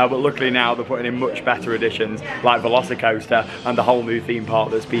great, but luckily now they're putting in much better additions like Velocicoaster and the whole new theme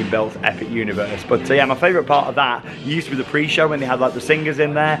park that's been built, Epic Universe. But yeah, my favourite part of that used to be the pre-show when they had like the singers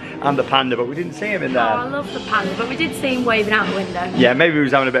in there and the panda, but we didn't see him in there. Oh, I love the panda, but we did see him waving out the window. Yeah, maybe he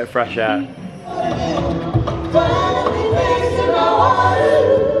was having a bit of fresh air.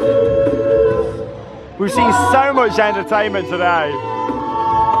 We've seen so much entertainment today.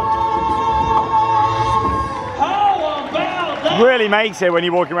 Really makes it when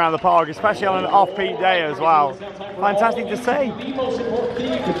you're walking around the park, especially on an off-peak day as well. Fantastic to see. The most important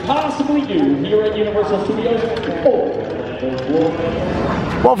thing you could possibly do here at Universal Studios.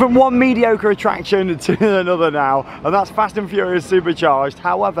 Well, from one mediocre attraction to another now, and that's Fast and Furious Supercharged.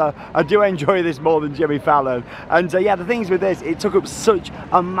 However, I do enjoy this more than Jimmy Fallon. And yeah, the things with this, it took up such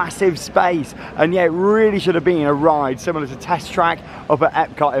a massive space. And yeah, it really should have been a ride similar to Test Track up at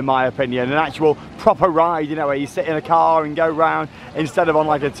Epcot, in my opinion. An actual proper ride, you know, where you sit in a car and go round instead of on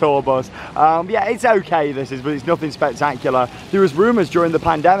like a tour bus. Yeah, it's okay, this is, but it's nothing spectacular. There was rumours during the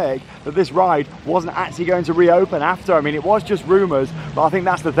pandemic that this ride wasn't actually going to reopen after. I mean, it was just rumours, but I think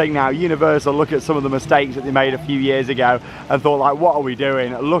that's the thing now. Universal look at some of the mistakes that they made a few years ago and thought like, what are we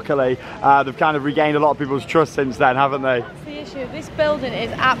doing? Luckily, they've kind of regained a lot of people's trust since then, haven't they? That's the issue. This building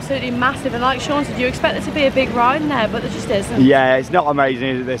is absolutely massive, and like Sean said, you expect there to be a big ride in there, but there just isn't. Yeah, it's not amazing,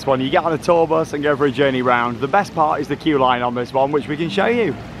 is it, this one? You get on a tour bus and go for a journey round. The best part is the queue line on this one, which we can show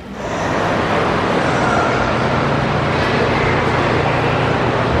you.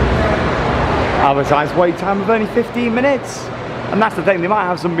 Advertised wait time of only 15 minutes. And that's the thing, they might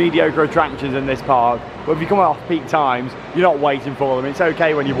have some mediocre attractions in this park, but if you come off peak times, you're not waiting for them. It's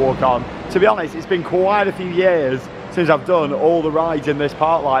okay when you walk on. To be honest, it's been quite a few years since I've done all the rides in this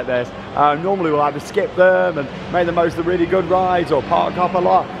park like this. Normally we'll either skip them and make the most of the really good rides or park hop a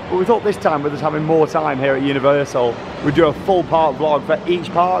lot, but we thought this time with us having more time here at Universal, we'd do a full park vlog for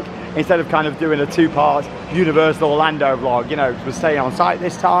each park instead of kind of doing a two-part Universal Orlando vlog. You know, we're staying on site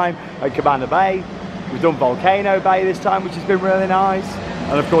this time at Cabana Bay. We've done Volcano Bay this time, which has been really nice.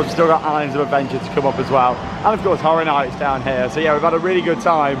 And of course, we've still got Islands of Adventure to come up as well. And of course, Horror Nights down here. So yeah, we've had a really good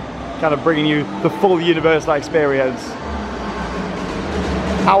time kind of bringing you the full Universal experience.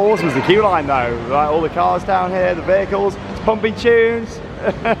 How awesome is the queue line though? Like all the cars down here, the vehicles, it's pumping tunes.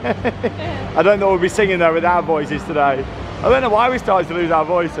 I don't know what we'll be singing though with our voices today. I don't know why we started to lose our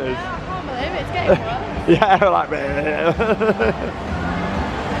voices. Yeah, I can't believe it, it's getting worse. Yeah, we're like,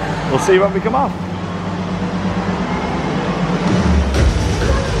 we'll see when we come off.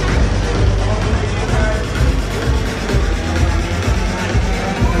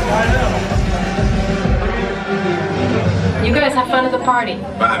 You guys have fun at the party.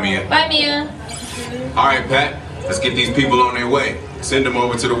 Bye, Mia. Bye, Mia. All right, Pat. Let's get these people on their way. Send them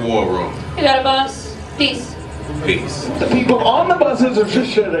over to the war room. You got a bus. Peace. Peace. The people on the buses are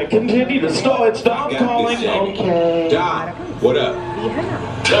just should continue to stop calling. Okay. Don, what up?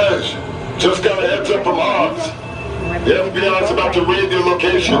 Tej, just got a heads up from Hobbs. The FBI's about to raid their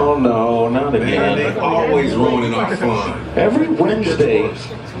location. Oh no, not again. Man, they always ruining our fun. Every Wednesday.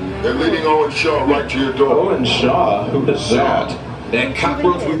 They're leading Owen Shaw right to your door. Owen Shaw? Who is that? That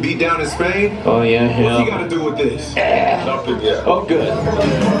cockroach we beat down in Spain? Oh yeah, What's he got to do with this? Nothing yet. Oh good.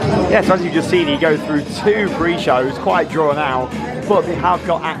 Yes, as you've just seen, you go through two pre-shows, quite drawn out, but they have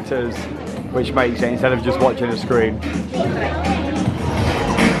got actors, which makes it instead of just watching a screen.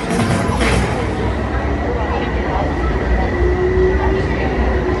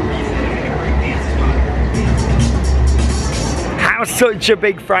 Such a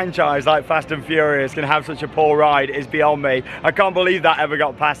big franchise like Fast and Furious can have such a poor ride is beyond me. I can't believe that ever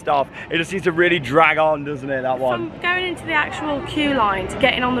got passed off. It just seems to really drag on, doesn't it, that one? From going into the actual queue line to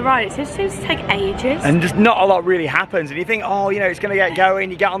getting on the ride, it just seems to take ages. And just not a lot really happens. And you think, oh, you know, it's going to get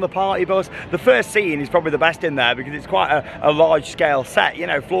going, you get on the party bus. The first scene is probably the best in there because it's quite a large scale set, you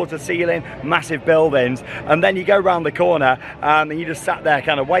know, floor to ceiling, massive buildings. And then you go around the corner and you just sat there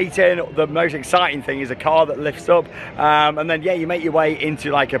kind of waiting. The most exciting thing is a car that lifts up. And then, yeah, you make your your way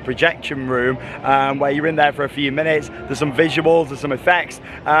into like a projection room where you're in there for a few minutes. There's some visuals, there's some effects,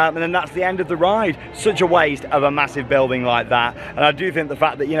 and then that's the end of the ride. Such a waste of a massive building like that. And I do think the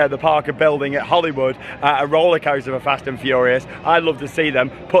fact that, you know, the park are building at Hollywood a roller coaster for Fast and Furious, I'd love to see them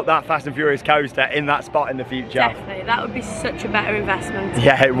put that Fast and Furious coaster in that spot in the future. Definitely, that would be such a better investment.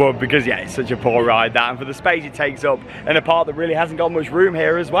 Yeah, it would, because yeah, it's such a poor ride that, and for the space it takes up in a park that really hasn't got much room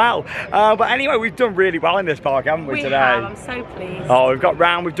here as well. But anyway, we've done really well in this park, haven't we, today? Have, I'm so pleased. Oh, we've got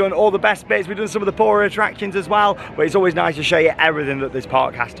round, we've done all the best bits, we've done some of the poorer attractions as well, but it's always nice to show you everything that this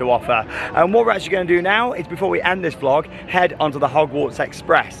park has to offer. And what we're actually going to do now is, before we end this vlog, head onto the Hogwarts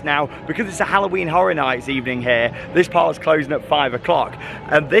Express. Now, because it's a Halloween Horror Nights evening here, this park's closing at 5 o'clock,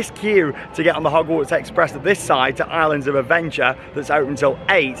 and this queue to get on the Hogwarts Express at this side to Islands of Adventure, that's open until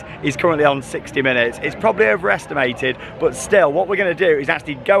 8, is currently on 60 minutes. It's probably overestimated, but still, what we're going to do is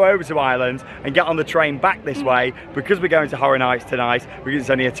actually go over to Islands and get on the train back this way, because we're going to Horror Nights tonight, because it's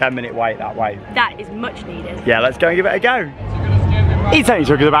only a 10-minute wait that way. That is much needed. Yeah, let's go and give it a go. It only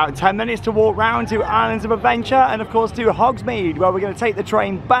took us about 10 minutes to walk round to Islands of Adventure, and of course to Hogsmeade, where we're going to take the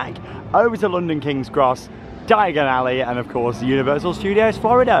train back over to London King's Cross, Diagon Alley, and of course Universal Studios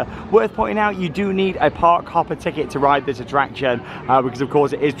Florida. Worth pointing out, you do need a park hopper ticket to ride this attraction, because of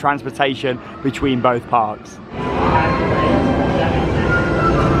course it is transportation between both parks.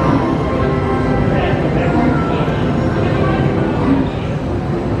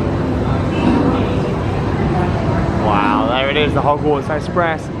 Wow, there it is, the Hogwarts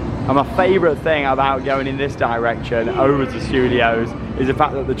Express. And my favourite thing about going in this direction over to Studios is the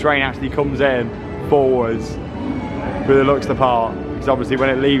fact that the train actually comes in forwards. Really looks the part, because obviously when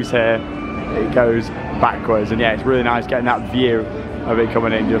it leaves here it goes backwards, and yeah, it's really nice getting that view of it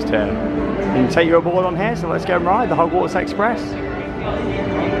coming in just here. You can take you aboard on here, so let's go and ride the Hogwarts Express.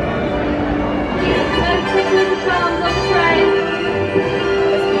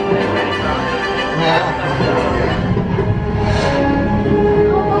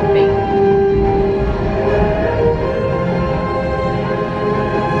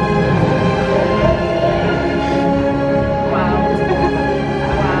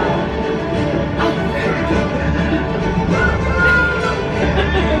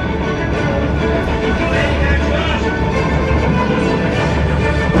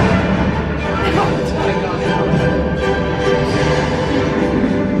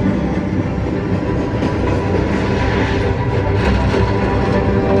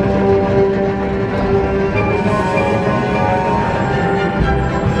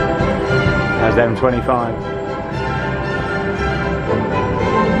 M25.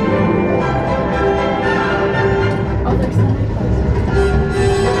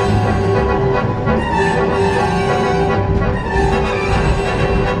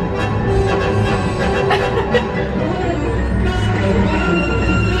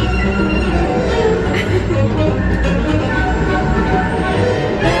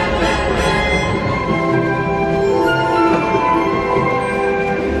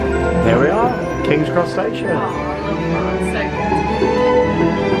 Here we are, King's Cross Station. Oh, I love that. So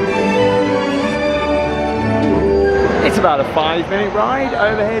good. It's about a 5-minute ride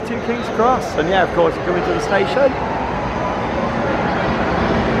over here to King's Cross, and yeah, of course, you come into the station.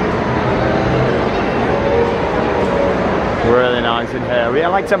 Really nice in here. Yeah,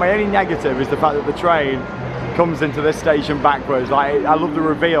 like I said, my only negative is the fact that the train comes into this station backwards. Like, I love the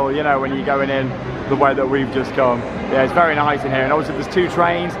reveal, you know, when you're going in the way that we've just come. Yeah, it's very nice in here, and obviously there's 2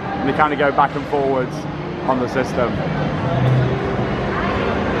 trains, and they kind of go back and forwards on the system.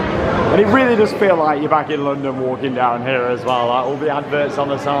 And it really does feel like you're back in London walking down here as well. Like all the adverts on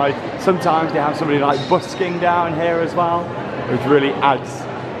the side. Sometimes they have somebody like busking down here as well, which really adds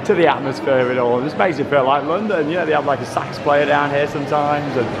to the atmosphere of it all. It just makes it feel like London. You know, they have like a sax player down here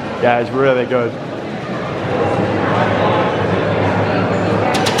sometimes, and yeah, it's really good.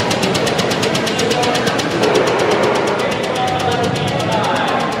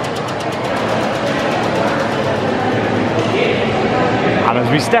 And as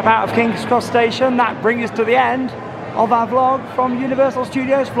we step out of King's Cross Station, that brings us to the end of our vlog from Universal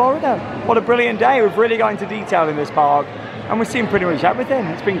Studios Florida. What a brilliant day. We've really got into detail in this park, and we've seen pretty much everything.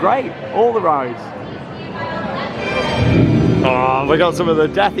 It's been great, all the rides. Oh, we got some of the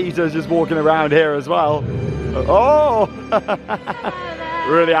Death Eaters just walking around here as well. Oh!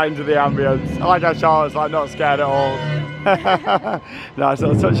 Really adding to the ambience. I like how Charlotte's like not scared at all. Nice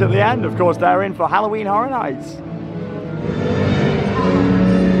little touch at the end. Of course, they're in for Halloween Horror Nights.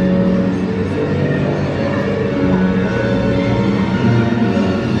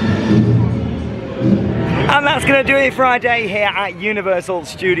 And that's going to do it for our day here at Universal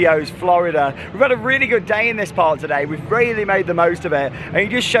Studios Florida. We've had a really good day in this park today. We've really made the most of it, and it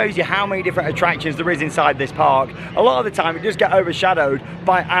just shows you how many different attractions there is inside this park. A lot of the time we just get overshadowed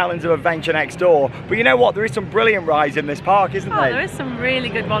by Islands of Adventure next door, but you know what, there is some brilliant rides in this park, isn't there? There is some really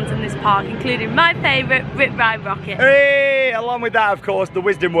good ones in this park, including my favourite, Rip Ride Rockit. Hey! Along with that, of course, the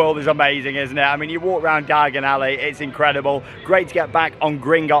Wisdom World is amazing, isn't it? I mean, you walk around Diagon Alley, it's incredible. Great to get back on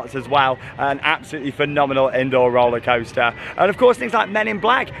Gringotts as well. An absolutely phenomenal indoor roller coaster. And of course, things like Men in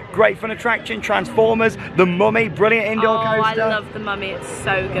Black, great fun attraction, Transformers, The Mummy, brilliant indoor coaster. I love The Mummy, it's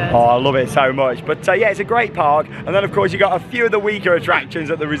so good. Oh, I love it so much. But yeah, it's a great park. And then of course, you got a few of the weaker attractions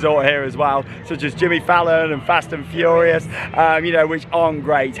at the resort here as well, such as Jimmy Fallon and Fast and Furious, you know, which aren't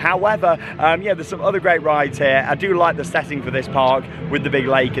great. However, yeah, there's some other great rides here. I do like the setting for this park with the big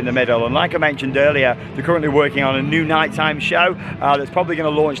lake in the middle. And like I mentioned earlier, they're currently working on a new nighttime show that's probably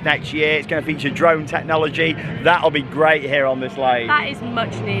going to launch next year. It's going to feature drone technology. That'll be great here on this lake. That is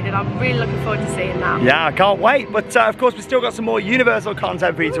much needed. I'm really looking forward to seeing that. Yeah, I can't wait. But of course, we've still got some more Universal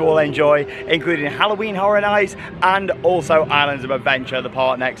content for you to all enjoy, including Halloween Horror Nights and also Islands of Adventure, the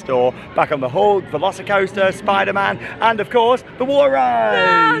park next door. Back on the Hulk, Velocicoaster, Spider-Man, and of course, the Water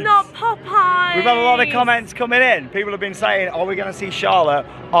Ride. No, not Popeye. We've had a lot of comments coming in. People have been saying, are we going to see Charlotte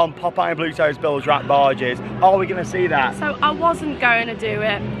on Popeye and Pluto's Bill's Rat Barges? Are we going to see that? So I wasn't going to do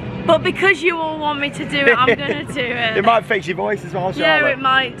it, but because you all want me to do it, I'm going to do it. It might fix your voice as well, Charlotte. Yeah, it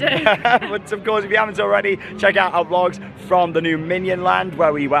might do. But of course, if you haven't already, check out our vlogs from the new Minion Land,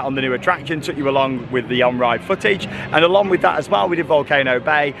 where we went on the new attraction, took you along with the on-ride footage. And along with that as well, we did Volcano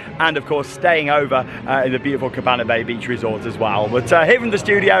Bay, and of course, staying over in the beautiful Cabana Bay Beach Resort as well. But here from the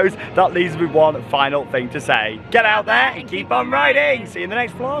studios, that leaves me with one final thing to say. Get out there and keep on riding. See you in the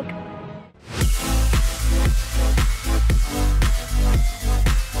next vlog.